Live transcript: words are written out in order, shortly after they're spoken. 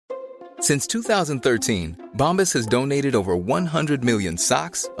Since 2013, Bombas has donated over 100 million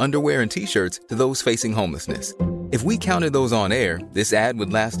socks, underwear, and T-shirts to those facing homelessness. If we counted those on air, this ad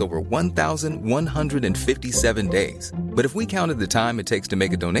would last over 1,157 days. But if we counted the time it takes to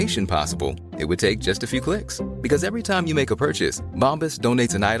make a donation possible, it would take just a few clicks. Because every time you make a purchase, Bombas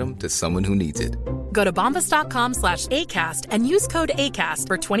donates an item to someone who needs it. Go to bombas.com/ACAST and use code ACAST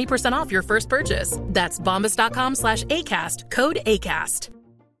for 20% off your first purchase. That's bombas.com/ACAST, code ACAST.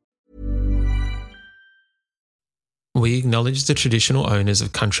 We acknowledge the traditional owners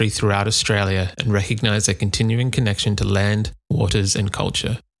of country throughout Australia and recognise their continuing connection to land, waters and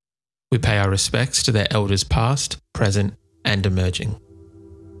culture. We pay our respects to their elders past, present and emerging.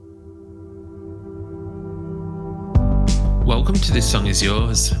 Welcome to This Song Is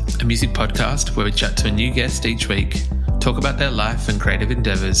Yours, a music podcast where we chat to a new guest each week, talk about their life and creative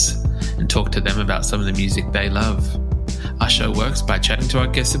endeavours, and talk to them about some of the music they love. Our show works by chatting to our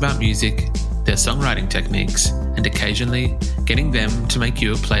guests about music, their songwriting techniques, and occasionally getting them to make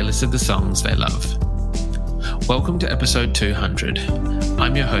you a playlist of the songs they love. Welcome to episode 200.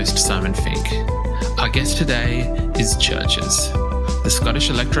 I'm your host, Simon Fink. Our guest today is Chvrches. The Scottish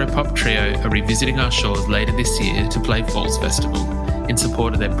electro-pop trio are revisiting our shores later this year to play Falls Festival in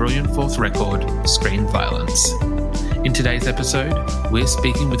support of their brilliant fourth record, Screen Violence. In today's episode, we're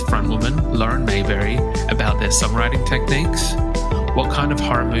speaking with frontwoman Lauren Mayberry about their songwriting techniques, what kind of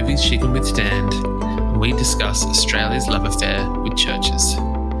horror movies she can withstand, and we discuss Australia's love affair with Chvrches.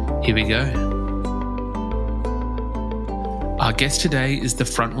 Here we go. Our guest today is the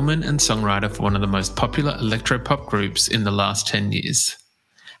frontwoman and songwriter for one of the most popular electropop groups in the last 10 years.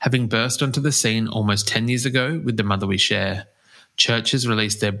 Having burst onto the scene almost 10 years ago with The Mother We Share, Chvrches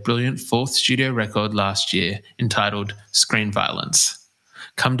released their brilliant fourth studio record last year entitled Screen Violence.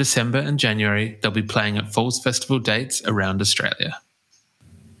 Come December and January, they'll be playing at Falls Festival dates around Australia.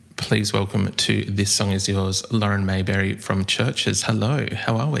 Please welcome to This Song Is Yours, Lauren Mayberry from Chvrches. Hello,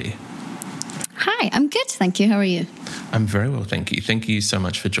 how are we? Hi, I'm good, thank you. How are you? I'm very well, thank you. Thank you so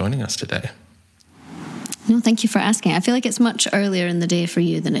much for joining us today. No, thank you for asking. I feel like it's much earlier in the day for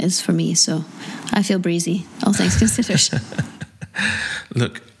you than it is for me, so I feel breezy, all things considered.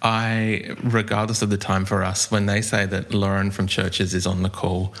 Look, regardless of the time for us, when they say that Lauren from Chvrches is on the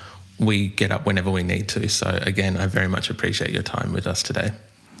call, we get up whenever we need to. So again, I very much appreciate your time with us today.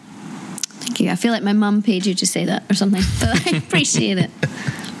 Thank you. I feel like my mum paid you to say that or something, but I appreciate it.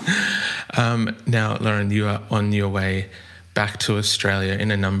 Now, Lauren, you are on your way back to Australia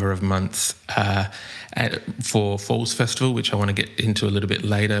in a number of months for Falls Festival, which I want to get into a little bit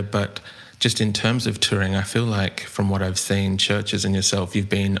later. But just in terms of touring, I feel like from what I've seen, Chvrches and yourself, you've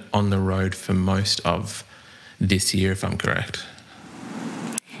been on the road for most of this year, if I'm correct.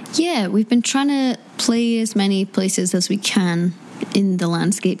 Yeah, we've been trying to play as many places as we can in the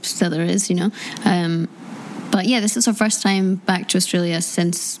landscapes that there is, you know. But yeah, this is our first time back to Australia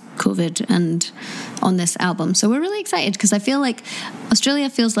since COVID and on this album. So we're really excited because I feel like Australia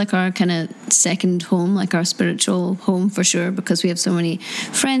feels like our kind of second home, like our spiritual home for sure, because we have so many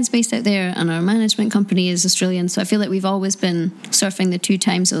friends based out there and our management company is Australian. So I feel like we've always been surfing the two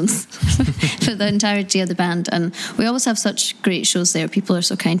time zones for the entirety of the band. And we always have such great shows there. People are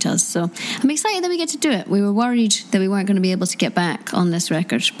so kind to us. So I'm excited that we get to do it. We were worried that we weren't going to be able to get back on this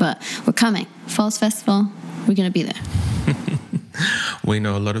record, but we're coming. Falls Festival, we're going to be there. We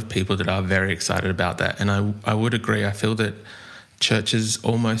know a lot of people that are very excited about that. And I would agree. I feel that Chvrches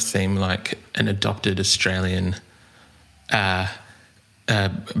almost seem like an adopted Australian band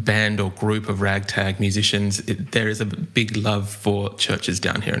or group of ragtag musicians. There is a big love for Chvrches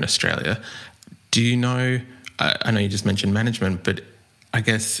down here in Australia. Do you know, I know you just mentioned management, but I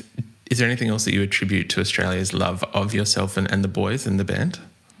guess, is there anything else that you attribute to Australia's love of yourself and the boys in the band?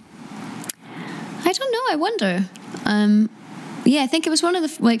 I don't know. I wonder. Yeah, I think it was one of the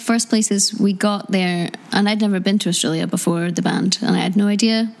first places we got there, and I'd never been to Australia before the band, and I had no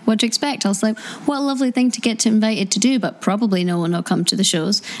idea what to expect. I was like, what a lovely thing to get to invited to do, but probably no one will come to the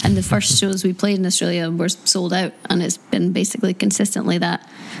shows. And the first shows we played in Australia were sold out, and it's been basically consistently that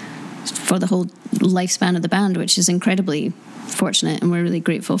for the whole lifespan of the band, which is incredibly fortunate, and we're really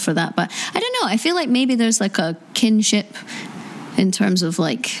grateful for that. But I don't know, I feel like maybe there's like a kinship in terms of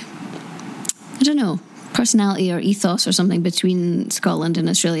like, I don't know, personality or ethos or something between Scotland and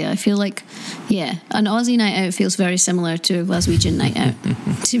Australia. I feel like, yeah, an Aussie night out feels very similar to a Glaswegian night out,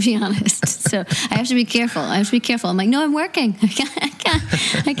 to be honest. So I have to be careful. I'm like, no, I'm working.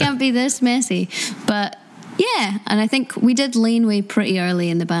 I can't be this messy. But yeah, and I think we did Laneway pretty early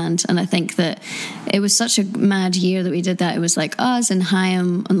in the band, and I think that it was such a mad year that we did that. It was like us and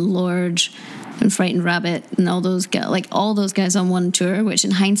Chaim and Lord and Frightened Rabbit and all those guys on one tour, which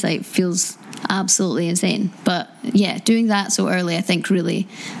in hindsight feels absolutely insane. But yeah, doing that so early, I think, really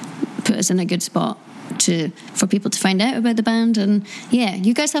put us in a good spot for people to find out about the band. And yeah,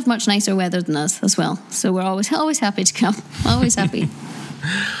 you guys have much nicer weather than us as well, so we're always happy to come. Always happy.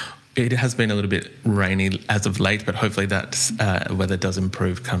 It has been a little bit rainy as of late, but hopefully that weather does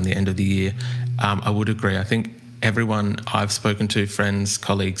improve come the end of the year. I would agree. I think everyone I've spoken to, friends,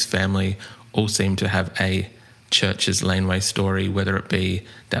 colleagues, family, all seem to have a Churches Laneway story, whether it be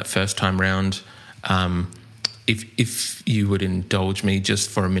that first time round. If you would indulge me just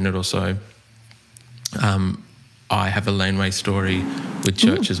for a minute or so, I have a Laneway story with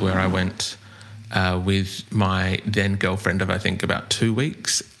Churches where I went with my then girlfriend of, I think, about 2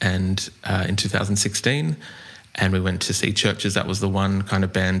 weeks, and in 2016, and we went to see Churches. That was the one kind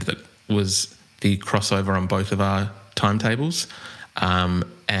of band that was the crossover on both of our timetables,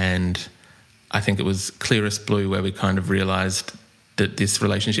 and I think it was Clearest Blue where we kind of realised that this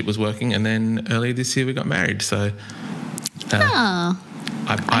relationship was working, and then earlier this year we got married. So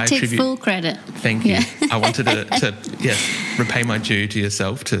I take full credit. Thank you. Yeah. I wanted to repay my due to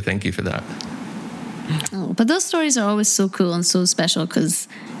yourself, to thank you for that. Oh, but those stories are always so cool and so special because,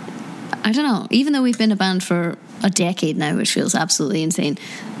 I don't know, even though we've been a band for a decade now, which feels absolutely insane,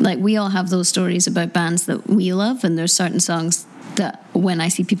 like we all have those stories about bands that we love, and there's certain songs that when I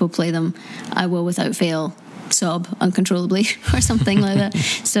see people play them, I will without fail sob uncontrollably or something like that.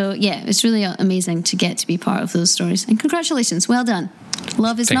 So yeah, it's really amazing to get to be part of those stories, and congratulations, well done.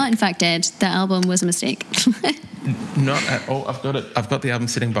 Love is not in fact dead. That album was a mistake. Not at all. I've got the album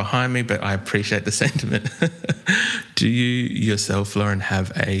sitting behind me, but I appreciate the sentiment. Do you yourself, Lauren,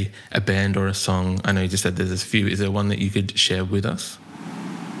 have a band or a song? I know you just said there's a few. Is there one that you could share with us?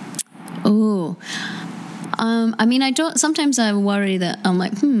 Oh, I mean, I don't. Sometimes I worry that I'm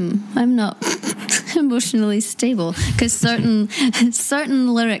like, I'm not emotionally stable, because certain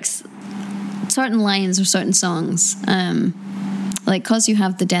lyrics, certain lines, or certain songs, like, cause you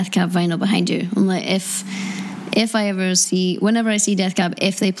have the Death Cab vinyl behind you. I'm like, whenever I see Death Cab,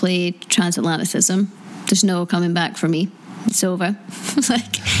 if they play Transatlanticism, there's no coming back for me. It's over.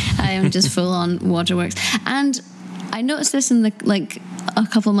 Like, I am just full on Waterworks. And I noticed this in a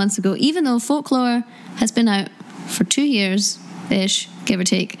couple of months ago, even though Folklore has been out for 2 years-ish, give or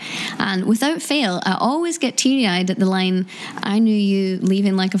take, and without fail, I always get teary-eyed at the line, I knew you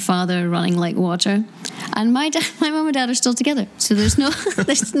leaving like a father, running like water. And my mum and dad are still together, so there's no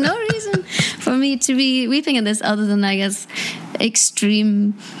reason for me to be weeping at this, other than, I guess,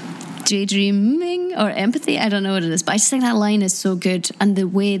 extreme daydreaming or empathy. I don't know what it is, but I just think that line is so good, and the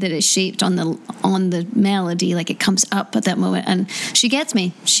way that it's shaped on the melody, like it comes up at that moment, and she gets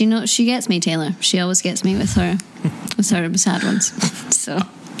me. She gets me, Taylor. She always gets me with her sad ones. So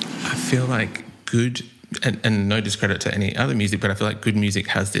I feel like good, and no discredit to any other music, but I feel like good music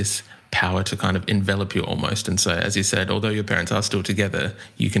has this power to kind of envelop you almost. And so, as you said, although your parents are still together,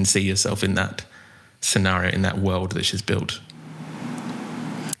 you can see yourself in that scenario, in that world that she's built.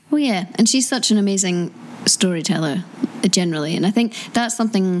 Well, yeah, and she's such an amazing storyteller generally, and I think that's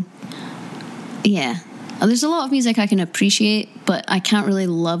something, yeah, there's a lot of music I can appreciate, but I can't really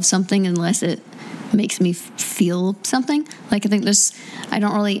love something unless it makes me feel something. Like, I think I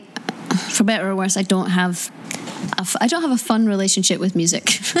don't really, for better or worse, I don't have a fun relationship with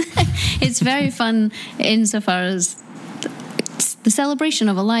music. It's very fun insofar as the celebration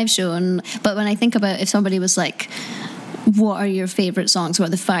of a live show, but when I think about if somebody was like, what are your favourite songs? What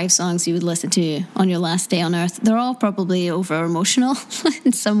are the 5 songs you would listen to on your last day on Earth? They're all probably over-emotional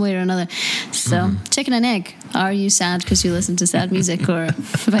in some way or another. So, chicken and egg. Are you sad because you listen to sad music, or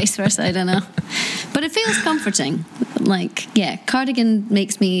vice versa? I don't know. But it feels comforting. Like, yeah, Cardigan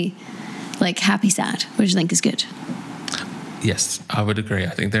makes me, like, happy sad, which I think is good. Yes, I would agree.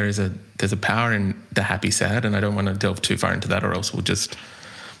 I think there's a power in the happy sad, and I don't want to delve too far into that, or else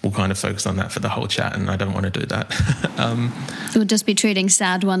we'll kind of focus on that for the whole chat, and I don't want to do that. We'll just be trading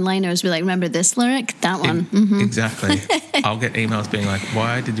sad one-liners. Be like, remember this lyric? That one. Exactly. I'll get emails being like,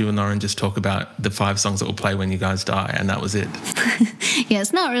 why did you and Lauren just talk about the 5 songs that will play when you guys die? And that was it. Yeah,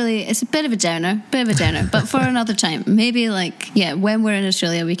 it's not really, it's a bit of a downer, but for another time. Maybe, like, yeah, when we're in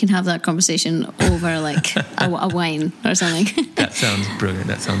Australia, we can have that conversation over, like, a wine or something. That sounds brilliant.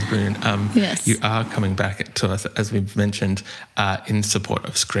 Yes. You are coming back to us, as we've mentioned, in support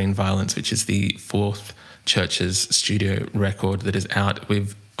of Screen Violence, which is the 4th Churches studio record that is out.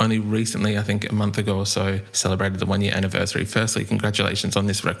 We've only recently, I think a month ago or so, celebrated the 1-year anniversary. Firstly, congratulations on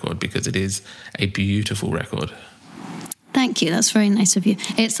this record, because it is a beautiful record. Thank you, that's very nice of you.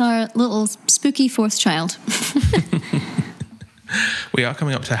 It's our little spooky 4th child. We are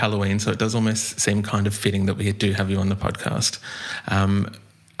coming up to Halloween, so it does almost seem kind of fitting that we do have you on the podcast.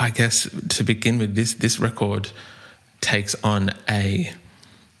 I guess to begin with, this record takes on I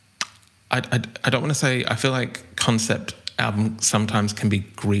don't want to say, I feel like concept album sometimes can be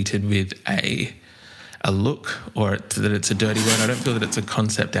greeted with a look, or that it's a dirty word. I don't feel that it's a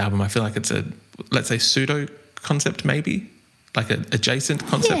concept album. I feel like it's a, let's say, pseudo concept, maybe like an adjacent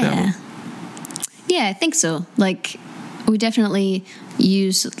concept album. Yeah, I think so. Like, we definitely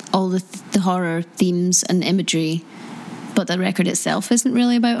use all the horror themes and imagery, but the record itself isn't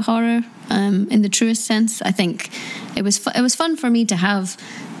really about horror in the truest sense. I think it was fun for me to have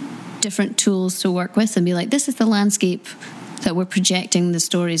different tools to work with and be like, this is the landscape that we're projecting the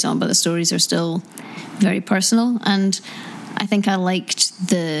stories on, but the stories are still very personal. And I think I liked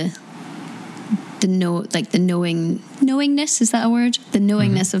the knowingness, is that a word? The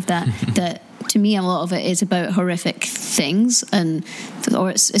knowingness of that to me, a lot of it is about horrific things, or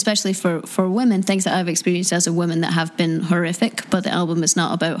especially for women, things that I've experienced as a woman that have been horrific, but the album is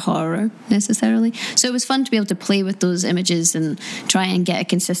not about horror necessarily. So it was fun to be able to play with those images and try and get a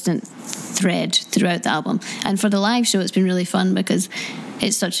consistent thread throughout the album. And for the live show, it's been really fun because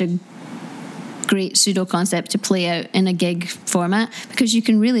it's such a great pseudo concept to play out in a gig format, because you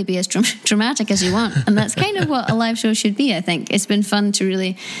can really be as dramatic as you want, and that's kind of what a live show should be. I think it's been fun to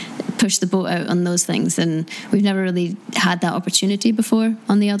really push the boat out on those things, and we've never really had that opportunity before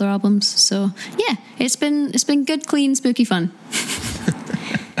on the other albums. So yeah, it's been good, clean, spooky fun.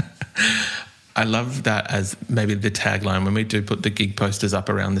 I love that as maybe the tagline. When we do put the gig posters up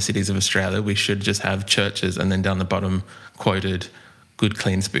around the cities of Australia, we should just have churches and then down the bottom quoted, good,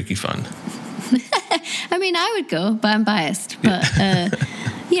 clean, spooky fun. I mean, I would go, but I'm biased. But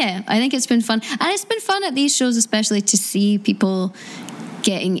yeah, I think it's been fun. And it's been fun at these shows, especially to see people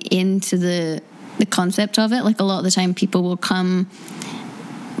getting into the concept of it. Like, a lot of the time people will come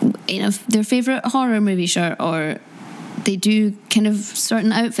in their favourite horror movie shirt, or they do kind of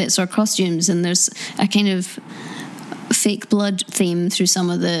certain outfits or costumes, and there's a kind of fake blood theme through some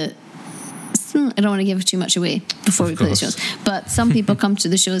of the... I don't want to give too much away before we play the shows, but some people come to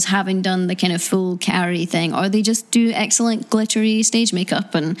the shows having done the kind of full Carrie thing, or they just do excellent glittery stage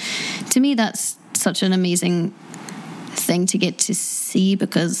makeup, and to me that's such an amazing thing to get to see,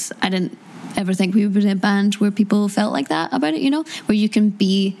 because I didn't ever think we would be in a band where people felt like that about it, where you can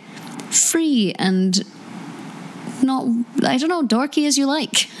be free and not, I don't know, dorky as you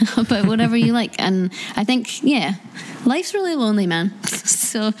like, but whatever you like. And I think, yeah, life's really lonely, man.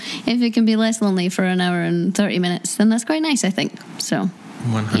 So if it can be less lonely for an hour and 30 minutes, then that's quite nice, I think. So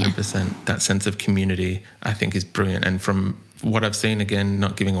 100%. Yeah. That sense of community, I think, is brilliant. And from what I've seen, again,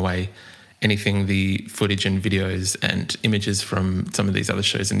 not giving away anything, the footage and videos and images from some of these other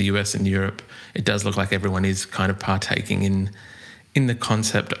shows in the US and Europe, it does look like everyone is kind of partaking in the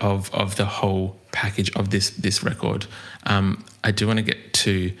concept of the whole package of this record. I do want to get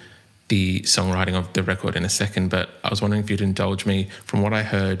to the songwriting of the record in a second, but I was wondering if you'd indulge me. From what I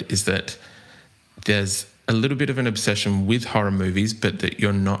heard is that there's a little bit of an obsession with horror movies, but that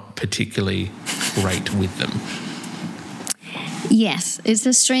you're not particularly great with them. Yes, it's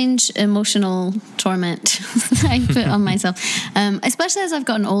a strange emotional torment I put on myself, especially as I've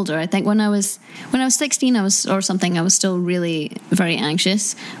gotten older. I think when I was 16, I was still really very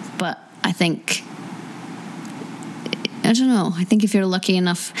anxious. But I think, I don't know. I think if you're lucky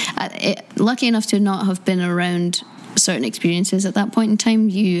enough to not have been around certain experiences at that point in time,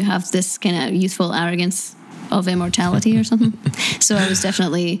 you have this kind of youthful arrogance of immortality or something. So I was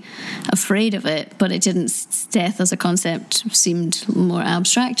definitely afraid of it, but it didn't. Death as a concept seemed more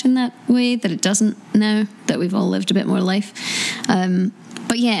abstract in that way that it doesn't now that we've all lived a bit more life.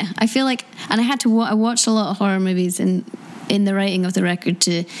 But yeah, I feel like, and I watched a lot of horror movies in the writing of the record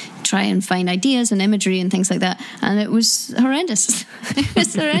to try and find ideas and imagery and things like that, and it was horrendous. It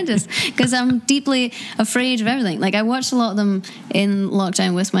was horrendous because I'm deeply afraid of everything. Like, I watched a lot of them in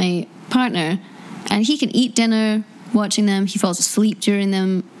lockdown with my partner, and he can eat dinner watching them. He falls asleep during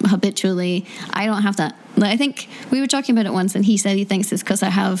them habitually. I don't have that. Like, I think we were talking about it once, and he said he thinks it's because I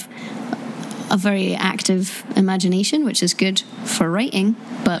have a very active imagination, which is good for writing,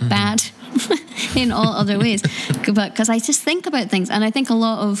 but bad in all other ways. But because I just think about things, and I think a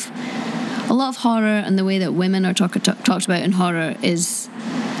lot of horror and the way that women are talked about in horror is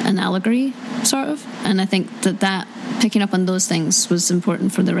an allegory, sort of. And I think that picking up on those things was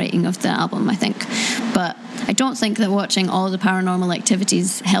important for the writing of the album, I think. But I don't think that watching all the Paranormal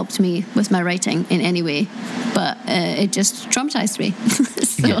Activities helped me with my writing in any way. But it just traumatized me.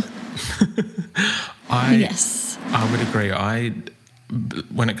 So, yeah. Yes. I would agree.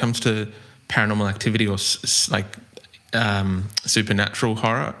 When it comes to Paranormal Activity or like supernatural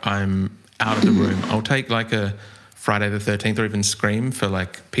horror, I'm out of the room. I'll take like a Friday the 13th or even Scream for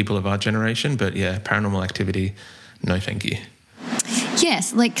like people of our generation. But yeah, Paranormal Activity, no thank you.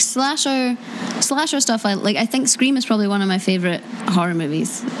 Yes, like slasher stuff. I think Scream is probably one of my favourite horror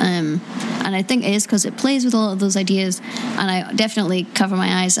movies, and I think it is because it plays with a lot of those ideas. And I definitely cover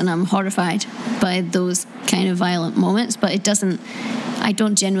my eyes, and I'm horrified by those kind of violent moments. But it doesn't. I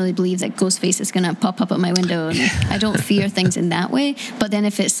don't generally believe that Ghostface is going to pop up at my window, and I don't fear things in that way. But then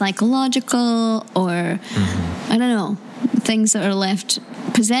if it's psychological or I don't know, things that are left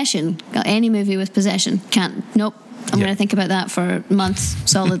possession, any movie with possession can't. Nope. I'm going to think about that for months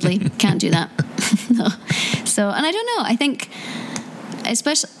solidly. Can't do that. No. So, and I don't know. I think,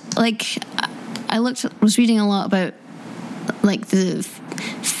 especially like, was reading a lot about like the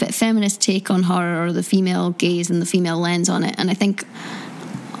feminist take on horror, or the female gaze and the female lens on it. And I think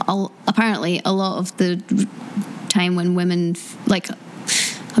apparently a lot of the time when women like,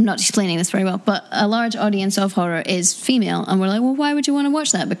 I'm not explaining this very well, but a large audience of horror is female, and we're like, well, why would you want to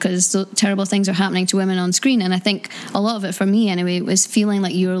watch that? Because so terrible things are happening to women on screen. And I think a lot of it, for me anyway, was feeling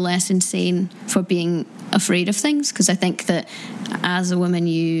like you're less insane for being afraid of things, because I think that as a woman,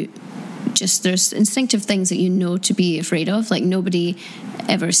 there's instinctive things that you know to be afraid of. Like, nobody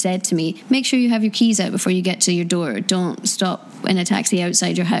ever said to me, make sure you have your keys out before you get to your door, don't stop in a taxi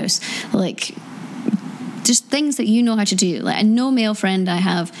outside your house. Like, just things that you know how to do. Like, no male friend I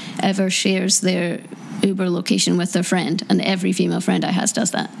have ever shares their Uber location with their friend, and every female friend I have does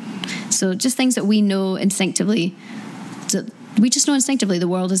that. So just things that we know instinctively. We just know instinctively the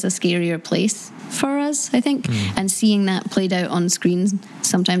world is a scarier place for us, I think. And seeing that played out on screens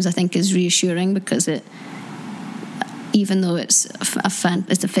sometimes I think is reassuring, because it, even though it's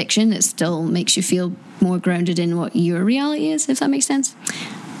a fiction, it still makes you feel more grounded in what your reality is, if that makes sense.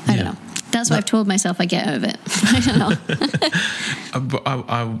 I don't know. That's what I've told myself I get out of it. I don't know.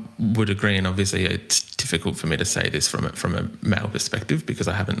 I would agree, and obviously it's difficult for me to say this from a male perspective, because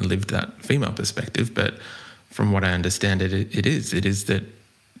I haven't lived that female perspective. But from what I understand, it is that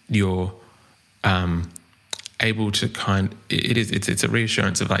you're able to it's a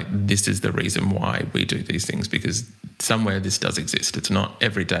reassurance of like, this is the reason why we do these things, because somewhere this does exist. It's not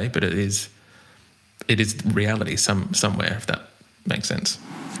every day, but it is reality somewhere, if that makes sense.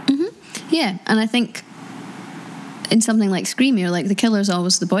 Yeah, and I think in something like Scream, you're like, the killer's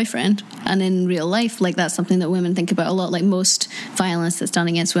always the boyfriend. And in real life, like, that's something that women think about a lot. Like, most violence that's done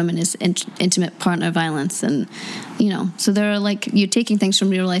against women is intimate partner violence. And, you know, so there are like, you're taking things from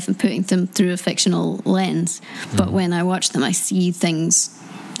real life and putting them through a fictional lens. But when I watch them, I see things.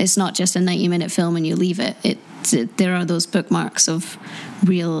 It's not just a 90-minute film and you leave it. There are those bookmarks of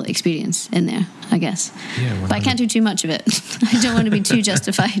real experience in there, I guess. Yeah, but I can't do too much of it. I don't want to be too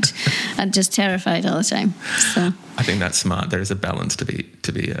justified and just terrified all the time. So I think that's smart. There is a balance to be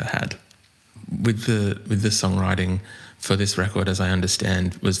had with the songwriting for this record, as I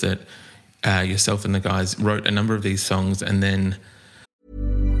understand, was that yourself and the guys wrote a number of these songs, and then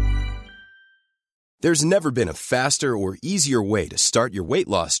there's never been a faster or easier way to start your weight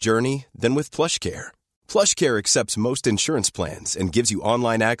loss journey than with PlushCare. PlushCare accepts most insurance plans and gives you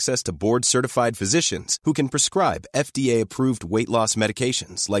online access to board-certified physicians who can prescribe FDA-approved weight loss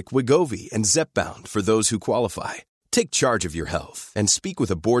medications like Wegovy and Zepbound for those who qualify. Take charge of your health and speak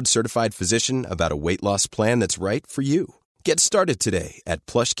with a board-certified physician about a weight loss plan that's right for you. Get started today at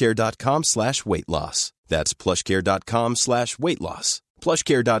plushcare.com/weight-loss. That's plushcare.com/weight-loss.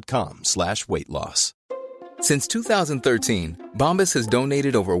 plushcare.com/weight-loss. Since 2013, Bombas has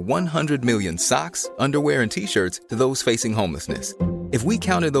donated over 100 million socks, underwear, and T-shirts to those facing homelessness. If we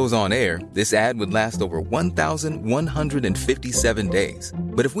counted those on air, this ad would last over 1,157 days.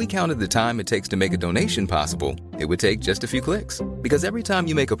 But if we counted the time it takes to make a donation possible, it would take just a few clicks. Because every time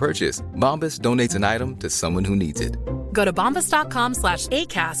you make a purchase, Bombas donates an item to someone who needs it. Go to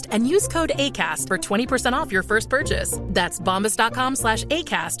bombas.com/ACAST and use code ACAST for 20% off your first purchase. That's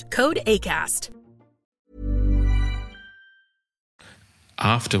bombas.com/ACAST, code ACAST.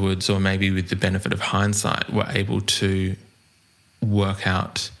 Afterwards, or maybe with the benefit of hindsight, were able to work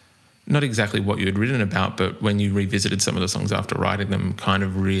out not exactly what you had written about, but when you revisited some of the songs after writing them, kind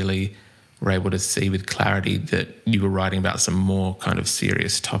of really were able to see with clarity that you were writing about some more kind of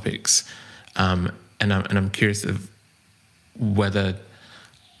serious topics. And I'm curious of whether,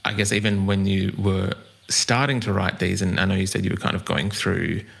 I guess, even when you were starting to write these, and I know you said you were kind of going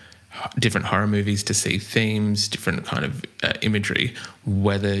through different horror movies to see themes, different kind of imagery,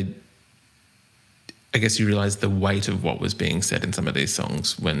 whether, I guess, you realised the weight of what was being said in some of these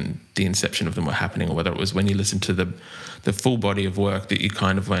songs when the inception of them were happening, or whether it was when you listened to the full body of work that you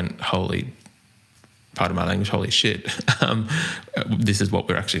kind of went, holy, pardon my language, holy shit, this is what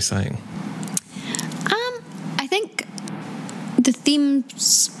we're actually saying? I think the theme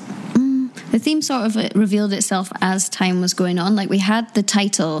sort of revealed itself as time was going on. Like, we had the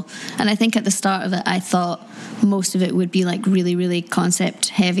title, and I think at the start of it I thought most of it would be like really, really concept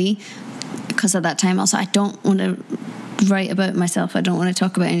heavy, because at that time also I don't want to write about myself. I don't want to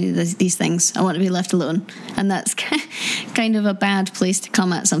talk about any of these things. I want to be left alone, and that's kind of a bad place to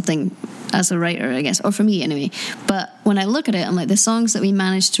come at something as a writer, I guess, or for me anyway. But when I look at it, I'm like, the songs that we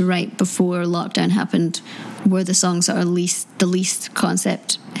managed to write before lockdown happened were the songs that are the least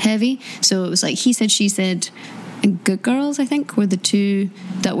concept heavy. So it was like He Said, She Said, and Good Girls, I think, were the two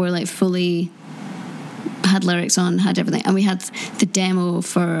that were like fully had lyrics on, had everything. And we had the demo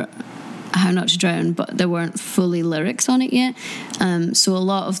for How Not to Drown, but there weren't fully lyrics on it yet. So a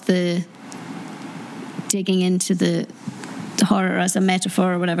lot of the digging into the horror as a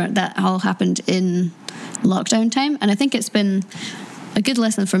metaphor or whatever, that all happened in lockdown time. And I think it's been a good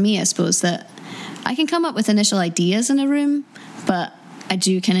lesson for me, I suppose, that I can come up with initial ideas in a room, but I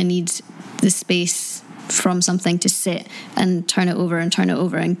do kind of need the space from something to sit and turn it over and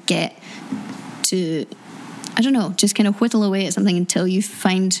get to, I don't know, just kind of whittle away at something until you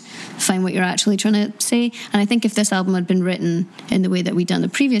find what you're actually trying to say. And I think if this album had been written in the way that we'd done the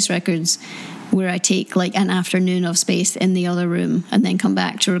previous records, where I take like an afternoon of space in the other room and then come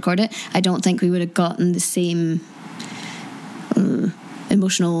back to record it, I don't think we would have gotten the same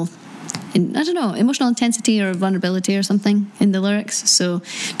emotional intensity or vulnerability or something in the lyrics. So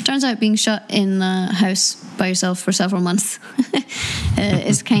it turns out being shut in a house by yourself for several months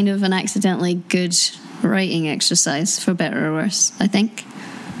is kind of an accidentally good writing exercise, for better or worse, I think.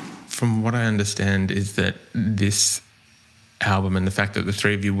 From what I understand is that this album and the fact that the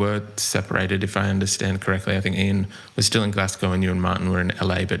three of you were separated, if I understand correctly, I think Ian was still in Glasgow and you and Martin were in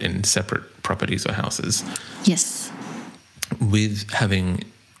LA, but in separate properties or houses. Yes. With having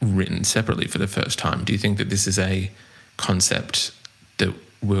written separately for the first time, do you think that this is a concept that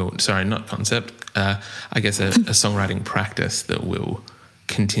will, I guess a songwriting practice that will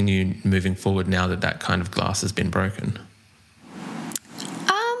continue moving forward now that that kind of glass has been broken?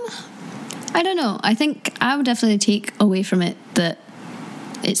 I don't know. I think I would definitely take away from it that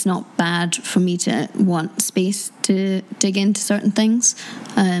it's not bad for me to want space to dig into certain things.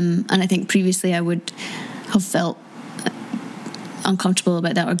 And I think previously I would have felt uncomfortable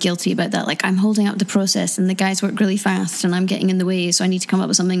about that or guilty about that. Like, I'm holding up the process and the guys work really fast and I'm getting in the way, so I need to come up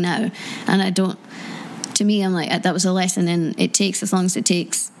with something now. And to me, I'm like, that was a lesson in it takes as long as it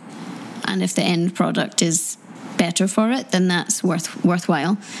takes. And if the end product is better for it, then that's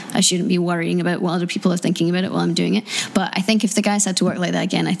worthwhile. I shouldn't be worrying about what other people are thinking about it while I'm doing it. But I think if the guys had to work like that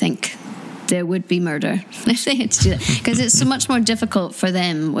again, I think there would be murder if they had to do that, because it's so much more difficult for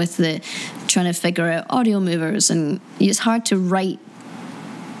them with the trying to figure out audio movers, and it's hard to write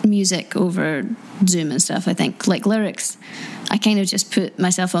music over Zoom and stuff. I think like lyrics, I kind of just put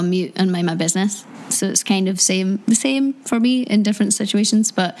myself on mute and mind my business. So it's kind of the same for me in different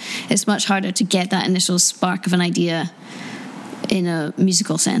situations, but it's much harder to get that initial spark of an idea in a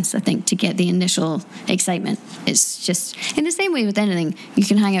musical sense, I think, to get the initial excitement. It's just, in the same way with anything, you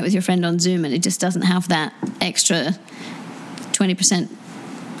can hang out with your friend on Zoom and it just doesn't have that extra 20%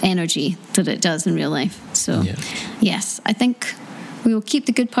 energy that it does in real life. So, Yes, I think we will keep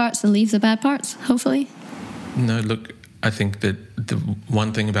the good parts and leave the bad parts, hopefully. No, look, I think that the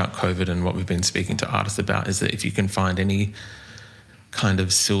one thing about COVID and what we've been speaking to artists about is that if you can find any kind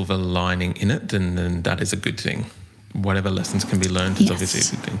of silver lining in it, then that is a good thing. Whatever lessons can be learned is obviously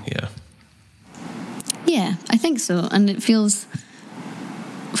a good thing, Yeah, I think so. And it feels,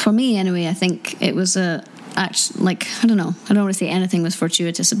 for me anyway, I think it was I don't know, I don't want to say anything was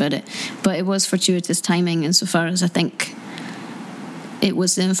fortuitous about it, but it was fortuitous timing insofar as I think it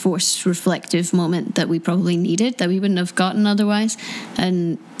was the enforced reflective moment that we probably needed, that we wouldn't have gotten otherwise.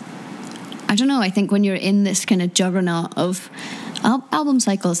 And I don't know, I think when you're in this kind of juggernaut of album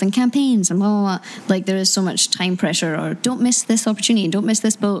cycles and campaigns and blah, blah, blah, like there is so much time pressure, or don't miss this opportunity and don't miss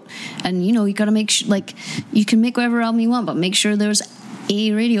this boat. And, you know, you got to make sure, like, you can make whatever album you want, but make sure there's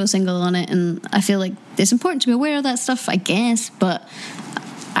a radio single on it. And I feel like it's important to be aware of that stuff, I guess. But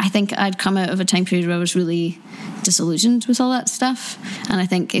I think I'd come out of a time period where I was really disillusioned with all that stuff, and I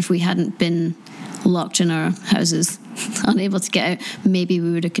think if we hadn't been locked in our houses unable to get out, maybe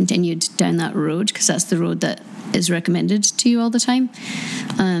we would have continued down that road, because that's the road that is recommended to you all the time.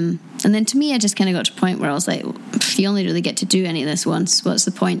 And then to me, I just kind of got to a point where I was like, you only really get to do any of this once. What's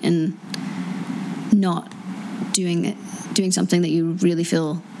the point in not doing something that you really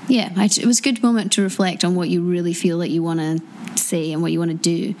feel? It was a good moment to reflect on what you really feel that you want to say and what you want to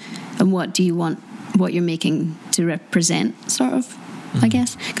do, and what do you want what you're making to represent, sort of, I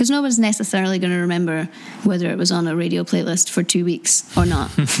guess. Because no one's necessarily going to remember whether it was on a radio playlist for 2 weeks or not.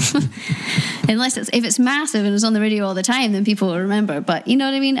 Unless if it's massive and it's on the radio all the time, then people will remember. But you know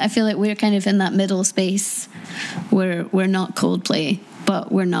what I mean? I feel like we're kind of in that middle space where we're not Coldplay,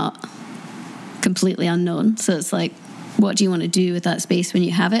 but we're not completely unknown. So it's like, what do you want to do with that space when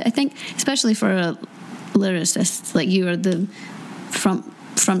you have it? I think, especially for a lyricist, like you are the front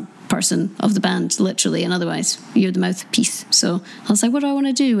person of the band, literally, and otherwise you're the mouthpiece. So I was like, what do I want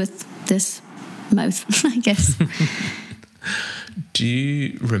to do with this mouth? I guess. Do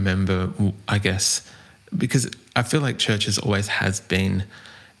you remember, I guess, because I feel like Chvrches always has been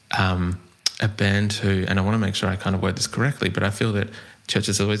a band who, and I want to make sure I kind of word this correctly, but I feel that Chvrches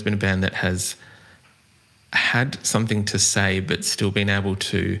has always been a band that has had something to say but still been able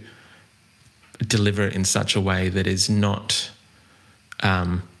to deliver it in such a way that is not...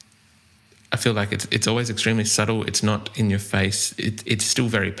 I feel like it's always extremely subtle. It's not in your face. It's still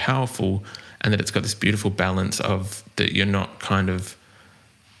very powerful, and that it's got this beautiful balance of that you're not kind of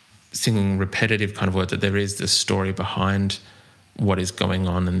singing repetitive kind of words, that there is this story behind what is going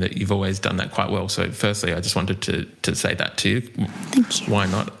on, and that you've always done that quite well. So firstly, I just wanted to say that to you. Thank you. Why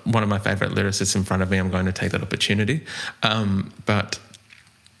not? One of my favourite lyricists in front of me, I'm going to take that opportunity. But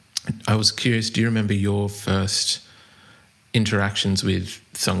I was curious, do you remember your first interactions with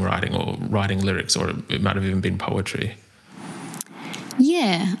songwriting or writing lyrics, or it might have even been poetry?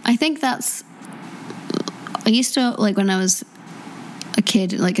 Yeah, I think that's... I used to, like, when I was a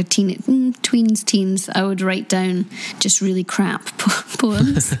kid, like a teens, I would write down just really crap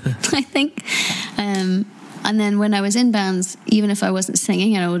poems, I think. And then when I was in bands, even if I wasn't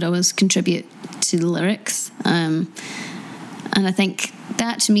singing, I would always contribute to the lyrics. And I think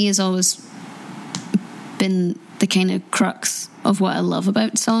that to me has always been the kind of crux of what I love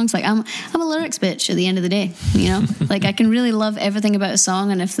about songs. Like I'm a lyrics bitch at the end of the day, you know? Like I can really love everything about a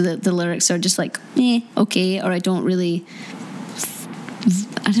song, and if the lyrics are just like okay, or I don't really,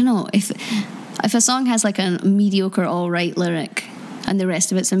 I don't know, if a song has like a mediocre all right lyric and the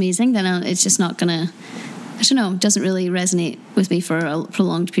rest of it's amazing, then it's just not gonna, I don't know, doesn't really resonate with me for a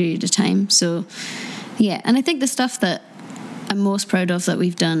prolonged period of time. So yeah, and I think the stuff that I'm most proud of that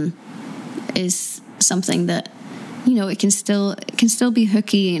we've done is something that, you know, it can still be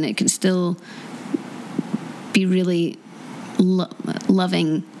hooky, and it can still be really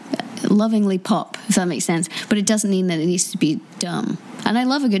lovingly pop, if that makes sense. But it doesn't mean that it needs to be dumb. And I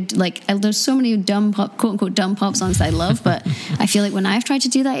love a good, like, there's so many dumb pop, quote unquote dumb pop songs that I love, but I feel like when I've tried to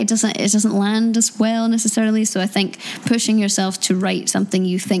do that, it doesn't land as well necessarily. So I think pushing yourself to write something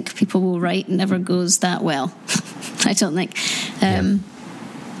you think people will write never goes that well. I don't think.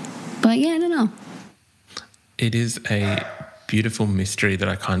 But yeah, I don't know. It is a beautiful mystery that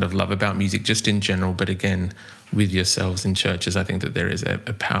I kind of love about music just in general, but again, with yourselves in Chvrches, I think that there is a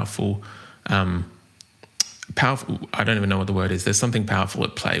powerful, I don't even know what the word is. There's something powerful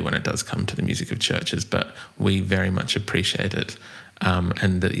at play when it does come to the music of Chvrches, but we very much appreciate it,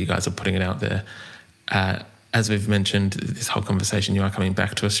 and that you guys are putting it out there. As we've mentioned, this whole conversation, you are coming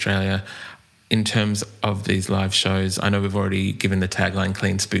back to Australia. In terms of these live shows, I know we've already given the tagline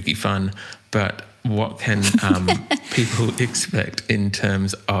clean, spooky, fun, but what can people expect in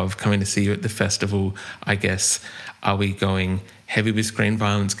terms of coming to see you at the festival? I guess, are we going heavy with screen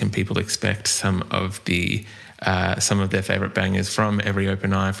violence? Can people expect some of their favourite bangers from Every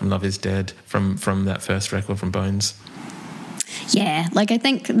Open Eye, from Love Is Dead, from that first record, from Bones? Yeah, like I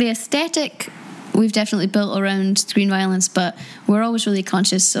think the aesthetic we've definitely built around screen violence, but we're always really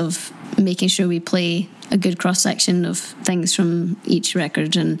conscious of making sure we play a good cross-section of things from each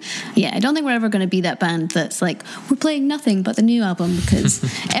record. And yeah, I don't think we're ever going to be that band that's like, we're playing nothing but the new album, because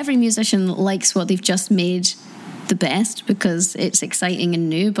every musician likes what they've just made the best because it's exciting and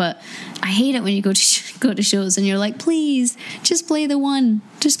new. But I hate it when you go to shows and you're like, please just play the one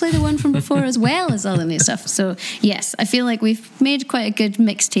from before as well as all the new stuff. So yes, I feel like we've made quite a good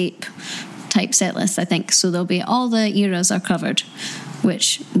mixtape type set list, I think. So there'll be, all the eras are covered,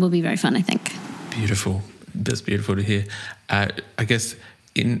 which will be very fun, I think. Beautiful. That's beautiful to hear. I guess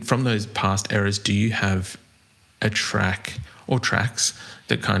from those past eras, do you have a track or tracks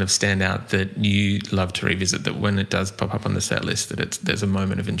that kind of stand out that you love to revisit, that when it does pop up on the set list, that there's a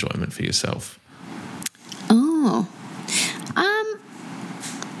moment of enjoyment for yourself?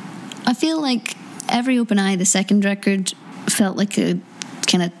 I feel like Every Open Eye, the second record, felt like a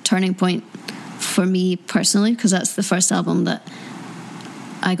kind of turning point for me personally, because that's the first album that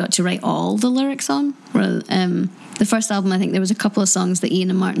I got to write all the lyrics on. The first album, I think there was a couple of songs that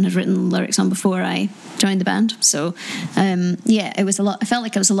Ian and Martin had written lyrics on before I joined the band. So, it was a lot. I felt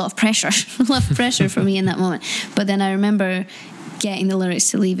like it was a lot of pressure, for me in that moment. But then I remember getting the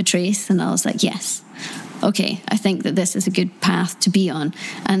lyrics to Leave a Trace, and I was like, yes, okay, I think that this is a good path to be on.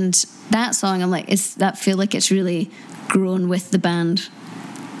 And that song, I'm like, I feel like it's really grown with the band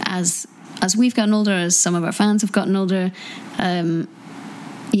as we've gotten older, as some of our fans have gotten older.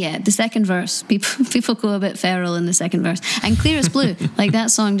 The second verse, people go a bit feral in the second verse. And Clear as Blue, like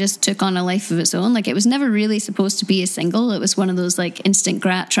that song just took on a life of its own. Like it was never really supposed to be a single. It was one of those like instant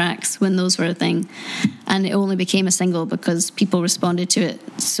grat tracks when those were a thing. And it only became a single because people responded to it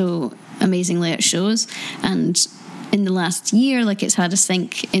so amazingly at shows. And in the last year, like it's had a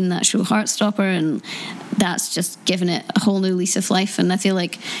sync in that show Heartstopper, and that's just given it a whole new lease of life. And I feel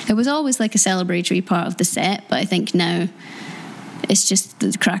like it was always like a celebratory part of the set, but I think now it's just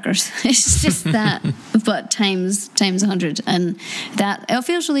the crackers. It's just that, but times 100. And that, it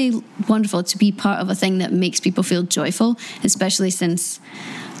feels really wonderful to be part of a thing that makes people feel joyful, especially since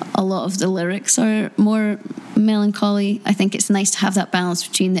a lot of the lyrics are more melancholy. I think it's nice to have that balance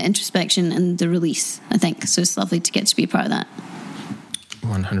between the introspection and the release, I think. So it's lovely to get to be a part of that.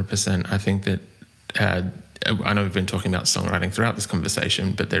 100%. I think that, I know we've been talking about songwriting throughout this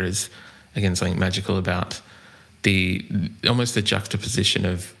conversation, but there is, again, something magical about almost the juxtaposition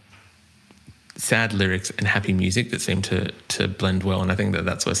of sad lyrics and happy music that seem to blend well. And I think that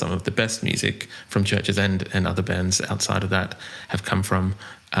that's where some of the best music from Chvrches and other bands outside of that have come from.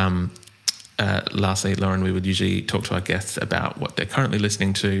 Lastly, Lauren, we would usually talk to our guests about what they're currently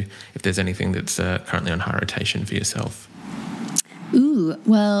listening to, if there's anything that's currently on high rotation for yourself. Ooh,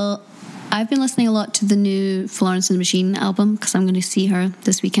 well, I've been listening a lot to the new Florence and the Machine album because I'm going to see her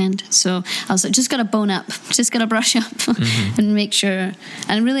this weekend. So I was like, just got to bone up, just got to brush up and make sure. And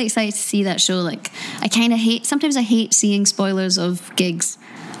I'm really excited to see that show. Like, sometimes I hate seeing spoilers of gigs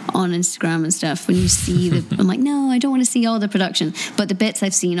on Instagram and stuff when you see I'm like, no, I don't want to see all the production. But the bits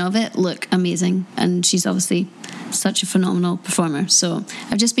I've seen of it look amazing. And she's obviously such a phenomenal performer. So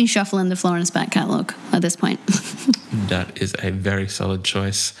I've just been shuffling the Florence back catalogue at this point. That is a very solid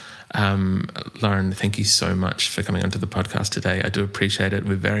choice. Lauren, thank you so much for coming onto the podcast today. I do appreciate it.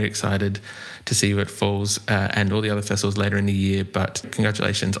 We're very excited to see you at Falls and all the other festivals later in the year, but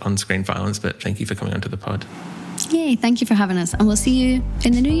congratulations on Screen Violence, but thank you for coming onto the pod. Yay, thank you for having us, and we'll see you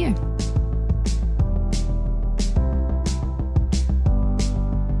in the new year.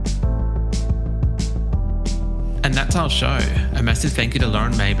 And that's our show. A massive thank you to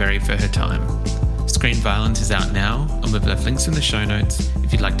Lauren Mayberry for her time. Screen Violence is out now, and we've left links in the show notes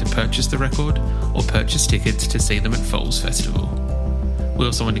if you'd like to purchase the record or purchase tickets to see them at Falls Festival. We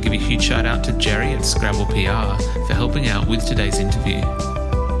also want to give a huge shout out to Jerry at Scrabble PR for helping out with today's interview.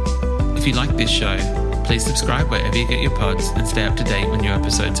 If you like this show, please subscribe wherever you get your pods and stay up to date when new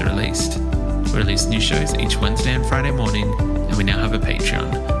episodes are released. We release new shows each Wednesday and Friday morning, and we now have a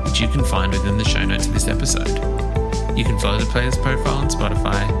Patreon, which you can find within the show notes of this episode. You can follow the Players profile on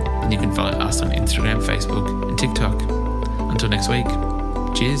Spotify, and you can follow us on Instagram, Facebook, and TikTok. Until next week,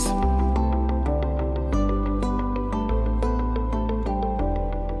 cheers.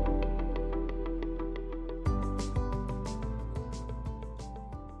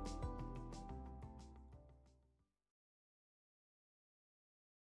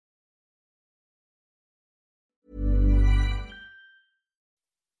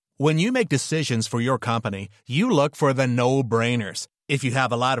 When you make decisions for your company, you look for the no-brainers. If you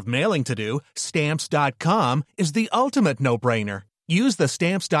have a lot of mailing to do, Stamps.com is the ultimate no-brainer. Use the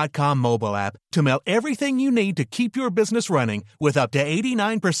Stamps.com mobile app to mail everything you need to keep your business running with up to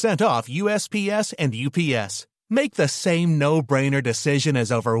 89% off USPS and UPS. Make the same no-brainer decision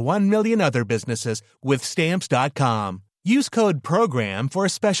as over 1 million other businesses with Stamps.com. Use code PROGRAM for a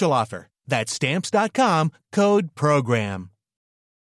special offer. That's Stamps.com, code PROGRAM.